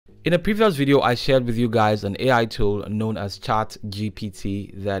In a previous video, I shared with you guys an AI tool known as Chat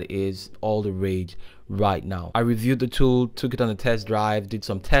GPT that is all the rage right now. I reviewed the tool, took it on a test drive, did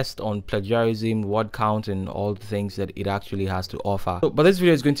some tests on plagiarism, word count, and all the things that it actually has to offer. But this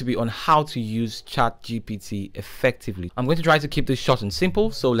video is going to be on how to use Chat GPT effectively. I'm going to try to keep this short and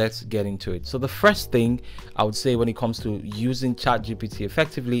simple, so let's get into it. So the first thing I would say when it comes to using Chat GPT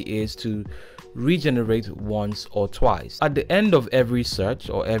effectively is to regenerate once or twice. At the end of every search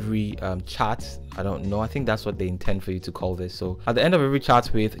or every chat, I don't know, I think that's what they intend for you to call this. So at the end of every chat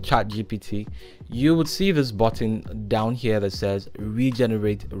with Chat GPT, you would see this button down here that says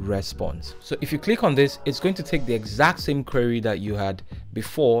regenerate response. So if you click on this, it's going to take the exact same query that you had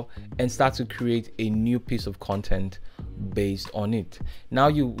before and start to create a new piece of content based on it. Now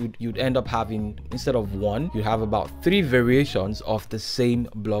you'd end up having, instead of one, you have about 3 variations of the same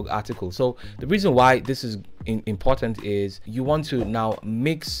blog article. So the reason why this is important is you want to now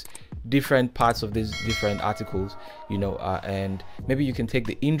mix different parts of these different articles, and maybe you can take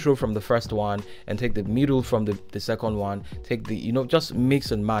the intro from the first one and take the middle from the second one, take the, just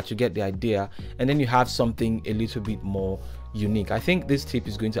mix and match, you get the idea, and then you have something a little bit more unique. I think this tip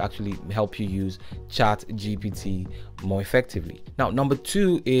is going to actually help you use Chat GPT more effectively. Now, number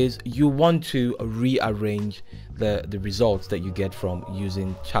 2 is you want to rearrange the results that you get from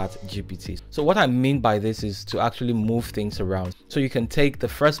using Chat GPT. So what I mean by this is to actually move things around. So you can take the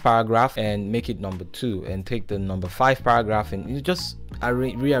first paragraph and make it number 2, and take the number 5 paragraph and you just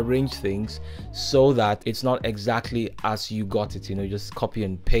rearrange things so that it's not exactly as you got it, just copy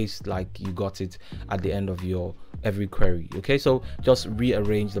and paste like you got it at the end of your every query. Okay, so just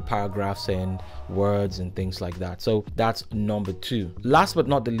rearrange the paragraphs and words and things like that. So that's number 2. Last but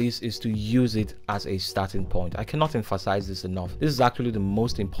not the least is to use it as a starting point. I cannot emphasize this enough. This is actually the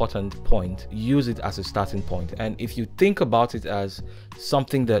most important point. Use it as a starting point. And if you think about it as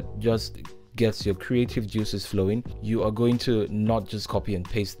something that just gets your creative juices flowing, you are going to not just copy and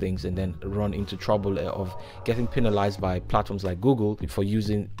paste things and then run into trouble of getting penalized by platforms like Google for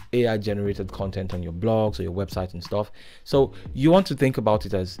using AI generated content on your blogs or your website and stuff. So you want to think about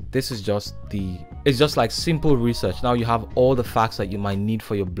it as this is it's just like simple research. Now you have all the facts that you might need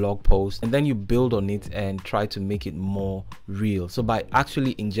for your blog post, and then you build on it and try to make it more real. So by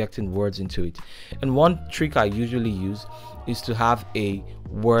actually injecting words into it. And one trick I usually use is to have a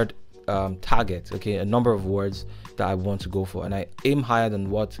word target, okay, a number of words that I want to go for, and I aim higher than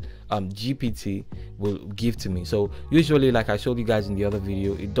what GPT will give to me. So usually, like I showed you guys in the other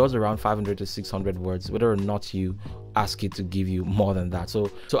video, it does around 500 to 600 words, whether or not you ask it to give you more than that. So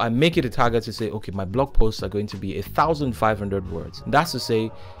I make it a target to say, okay, my blog posts are going to be 1,500 words. That's to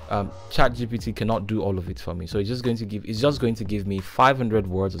say Chat GPT cannot do all of it for me, so it's just going to give me 500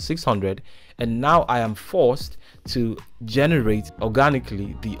 words or 600, and now I am forced to generate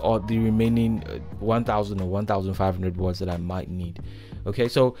organically the remaining 1,000 or 1,500 words that I might need. Okay,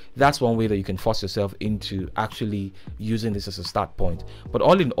 so that's one way that you can force yourself into actually using this as a start point. But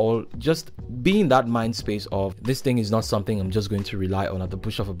all in all, just be in that mind space of this thing is not something I'm just going to rely on at the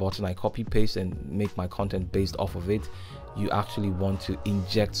push of a button. I copy paste and make my content based off of it. You actually want to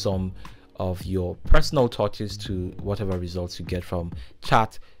inject some of your personal touches to whatever results you get from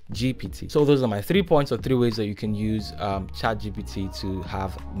Chat GPT. So those are my 3 points or 3 ways that you can use Chat GPT to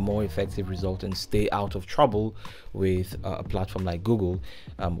have more effective results and stay out of trouble with a platform like Google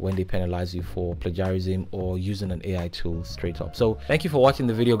when they penalize you for plagiarism or using an AI tool straight up. So thank you for watching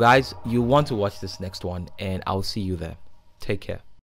the video, guys. You want to watch this next one, and I'll see you there. Take care.